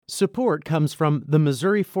Support comes from the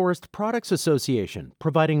Missouri Forest Products Association,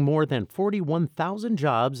 providing more than 41,000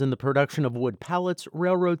 jobs in the production of wood pallets,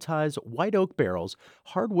 railroad ties, white oak barrels,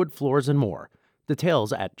 hardwood floors, and more.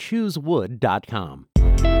 Details at choosewood.com.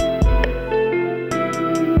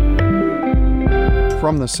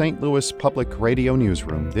 From the St. Louis Public Radio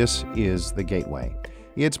Newsroom, this is The Gateway.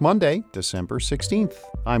 It's Monday, December 16th.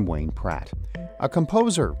 I'm Wayne Pratt. A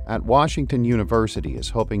composer at Washington University is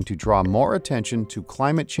hoping to draw more attention to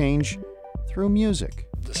climate change through music.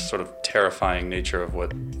 This sort of terrifying nature of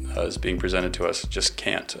what is being presented to us just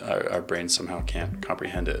can't. Our brains somehow can't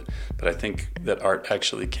comprehend it. But I think that art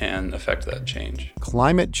actually can affect that change.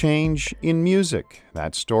 Climate change in music.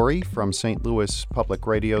 That story from St. Louis Public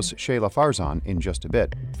Radio's Shayla Farzan in just a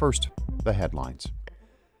bit. First, the headlines.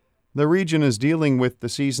 The region is dealing with the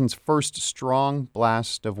season's first strong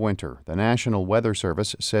blast of winter. The National Weather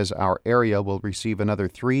Service says our area will receive another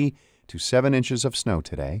 3 to 7 inches of snow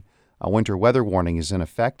today. A winter weather warning is in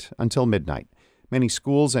effect until midnight. Many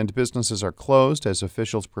schools and businesses are closed as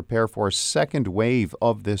officials prepare for a second wave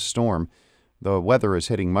of this storm. The weather is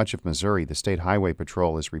hitting much of Missouri. The State Highway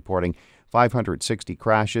Patrol is reporting 560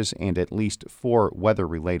 crashes and at least 4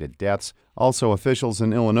 weather-related deaths. Also, officials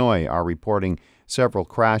in Illinois are reporting several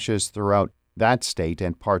crashes throughout that state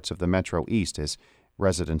and parts of the Metro East as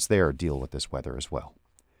residents there deal with this weather as well.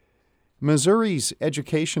 Missouri's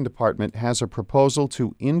Education Department has a proposal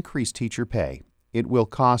to increase teacher pay. It will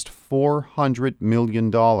cost $400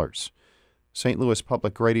 million. St. Louis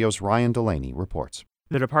Public Radio's Ryan Delaney reports.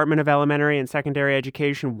 The Department of Elementary and Secondary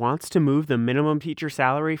Education wants to move the minimum teacher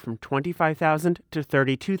salary from $25,000 to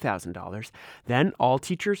 $32,000. Then all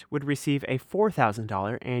teachers would receive a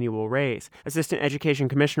 $4,000 annual raise. Assistant Education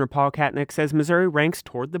Commissioner Paul Katnick says Missouri ranks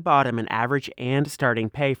toward the bottom in average and starting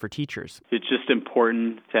pay for teachers. It's just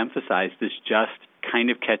important to emphasize this just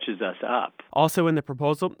kind of catches us up. Also in the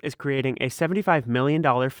proposal is creating a $75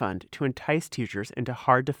 million fund to entice teachers into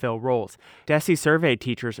hard-to-fill roles. DESE surveyed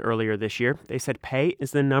teachers earlier this year. They said pay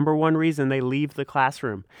is the number one reason they leave the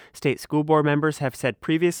classroom. State school board members have said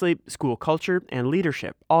previously school culture and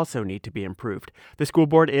leadership also need to be improved. The school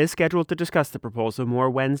board is scheduled to discuss the proposal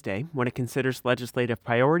more Wednesday when it considers legislative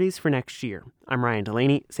priorities for next year. I'm Ryan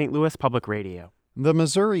Delaney, St. Louis Public Radio. The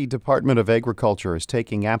Missouri Department of Agriculture is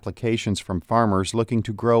taking applications from farmers looking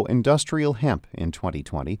to grow industrial hemp in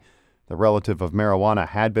 2020. The relative of marijuana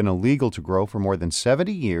had been illegal to grow for more than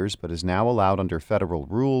 70 years, but is now allowed under federal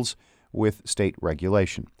rules with state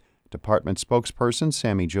regulation. Department spokesperson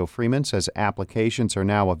Sammy Jo Freeman says applications are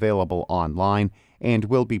now available online and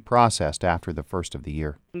will be processed after the first of the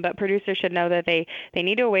year. But producers should know that they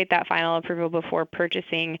need to await that final approval before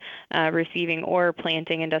purchasing, receiving, or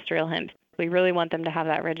planting industrial hemp. We really want them to have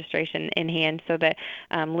that registration in hand so that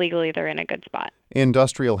legally they're in a good spot.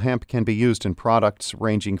 Industrial hemp can be used in products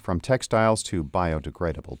ranging from textiles to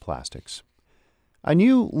biodegradable plastics. A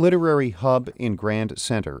new literary hub in Grand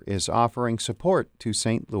Center is offering support to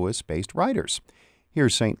St. Louis-based writers.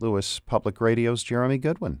 Here's St. Louis Public Radio's Jeremy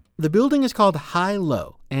Goodwin. The building is called High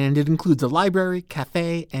Low, and it includes a library,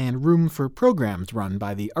 cafe, and room for programs run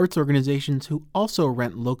by the arts organizations who also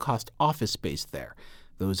rent low-cost office space there.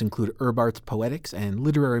 Those include Herb Arts Poetics and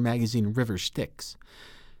literary magazine River Styx.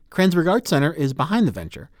 Kransberg Arts Center is behind the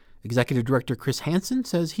venture. Executive Director Chris Hansen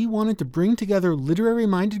says he wanted to bring together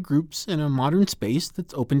literary-minded groups in a modern space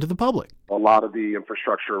that's open to the public. A lot of the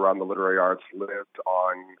infrastructure around the literary arts lived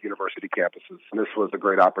on university campuses. And this was a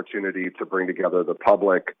great opportunity to bring together the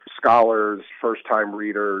public, scholars, first-time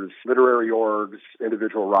readers, literary orgs,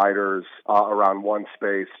 individual writers around one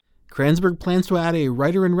space. Kransberg plans to add a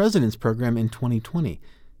writer-in-residence program in 2020.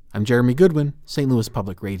 I'm Jeremy Goodwin, St. Louis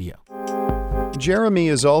Public Radio. Jeremy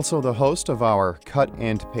is also the host of our Cut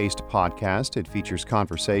and Paste podcast. It features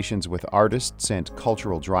conversations with artists and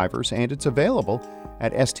cultural drivers, and it's available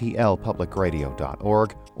at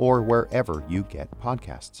stlpublicradio.org or wherever you get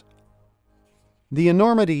podcasts. The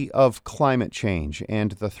enormity of climate change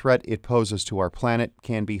and the threat it poses to our planet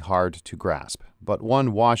can be hard to grasp, but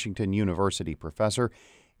one Washington University professor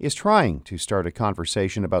is trying to start a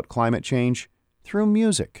conversation about climate change through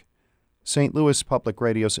music. St. Louis Public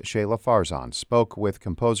Radio's Shayla Farzan spoke with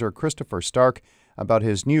composer Christopher Stark about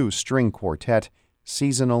his new string quartet,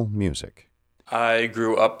 Seasonal Music. I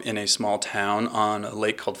grew up in a small town on a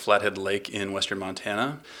lake called Flathead Lake in western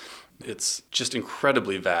Montana. It's just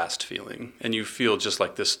incredibly vast feeling, and you feel just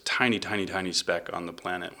like this tiny, tiny, tiny speck on the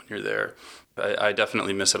planet when you're there. I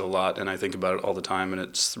definitely miss it a lot, and I think about it all the time, and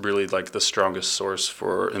it's really like the strongest source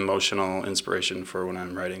for emotional inspiration for when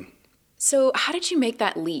I'm writing. So how did you make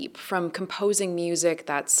that leap from composing music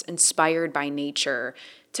that's inspired by nature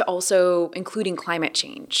to also including climate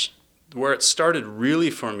change? Where it started really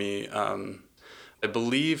for me, I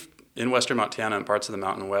believe in western Montana and parts of the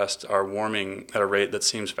Mountain West are warming at a rate that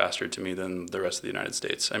seems faster to me than the rest of the United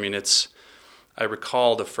States. I mean, I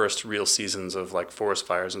recall the first real seasons of like forest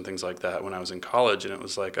fires and things like that when I was in college, and it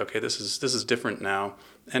was like, okay, this is different now,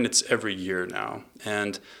 and it's every year now.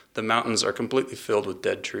 And the mountains are completely filled with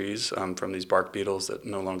dead trees from these bark beetles that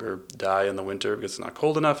no longer die in the winter because it's not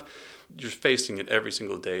cold enough. You're facing it every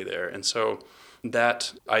single day there. And so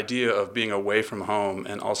that idea of being away from home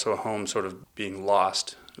and also home sort of being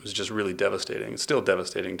lost was just really devastating. It's still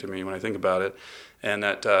devastating to me when I think about it. And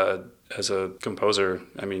that as a composer,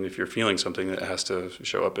 I mean, if you're feeling something, that has to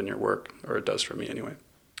show up in your work, or it does for me anyway.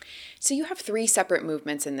 So you have 3 separate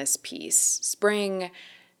movements in this piece: spring,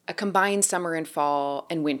 a combined summer and fall,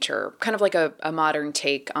 and winter, kind of like a modern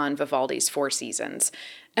take on Vivaldi's Four Seasons.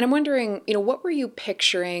 And I'm wondering, what were you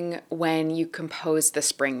picturing when you composed the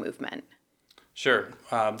spring movement? Sure.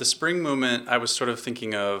 The spring movement, I was sort of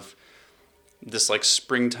thinking of this like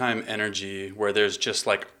springtime energy where there's just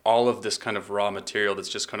like all of this kind of raw material that's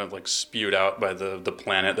just kind of like spewed out by the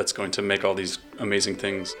planet that's going to make all these amazing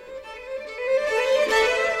things.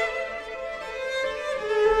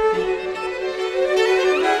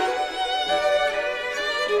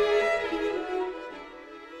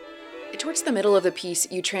 Towards the middle of the piece,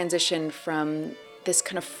 you transition from this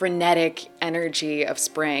kind of frenetic energy of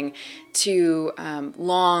spring to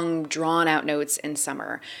long, drawn-out notes in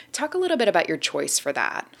summer. Talk a little bit about your choice for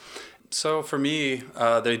that. So for me,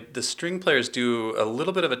 the string players do a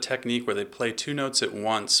little bit of a technique where they play 2 notes at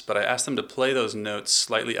once, but I ask them to play those notes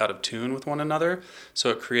slightly out of tune with one another,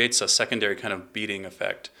 so it creates a secondary kind of beating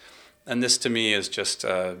effect. And this to me is just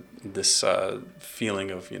this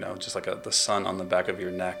feeling of, just like the sun on the back of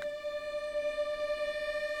your neck.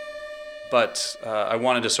 But I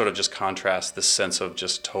wanted to sort of just contrast this sense of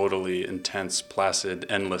just totally intense, placid,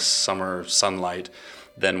 endless summer sunlight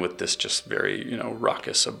then with this just very,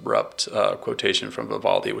 raucous, abrupt quotation from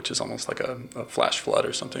Vivaldi, which is almost like a flash flood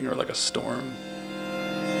or something, or like a storm.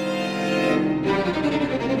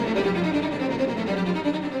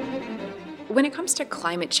 When it comes to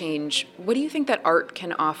climate change, what do you think that art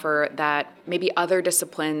can offer that maybe other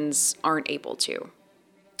disciplines aren't able to?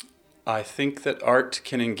 I think that art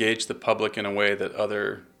can engage the public in a way that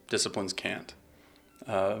other disciplines can't.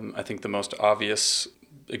 I think the most obvious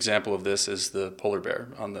example of this is the polar bear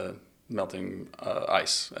on the melting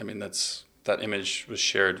ice. I mean, that image was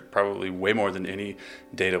shared probably way more than any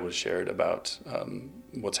data was shared about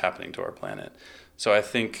what's happening to our planet. So I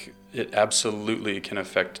think it absolutely can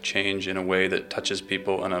affect change in a way that touches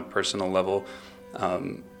people on a personal level,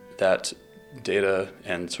 that data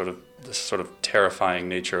and this sort of terrifying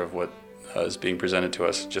nature of what is being presented to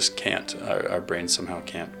us just can't. Our brains somehow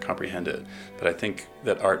can't comprehend it. But I think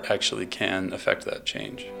that art actually can affect that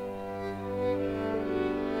change.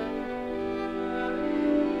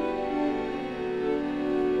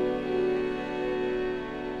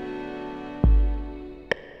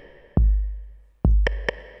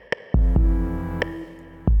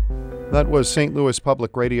 That was St. Louis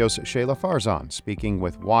Public Radio's Shayla Farzan speaking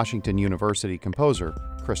with Washington University composer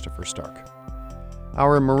Christopher Stark.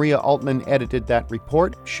 Our Maria Altman edited that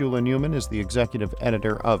report. Shula Newman is the executive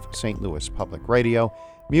editor of St. Louis Public Radio.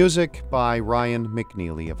 Music by Ryan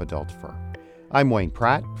McNeely of Adult Fur. I'm Wayne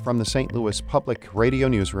Pratt from the St. Louis Public Radio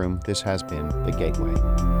Newsroom. This has been The Gateway.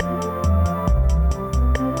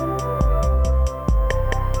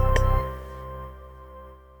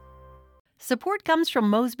 Support comes from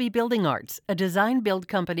Mosby Building Arts, a design-build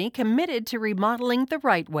company committed to remodeling the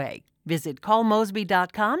right way. Visit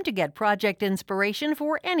callmosby.com to get project inspiration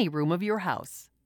for any room of your house.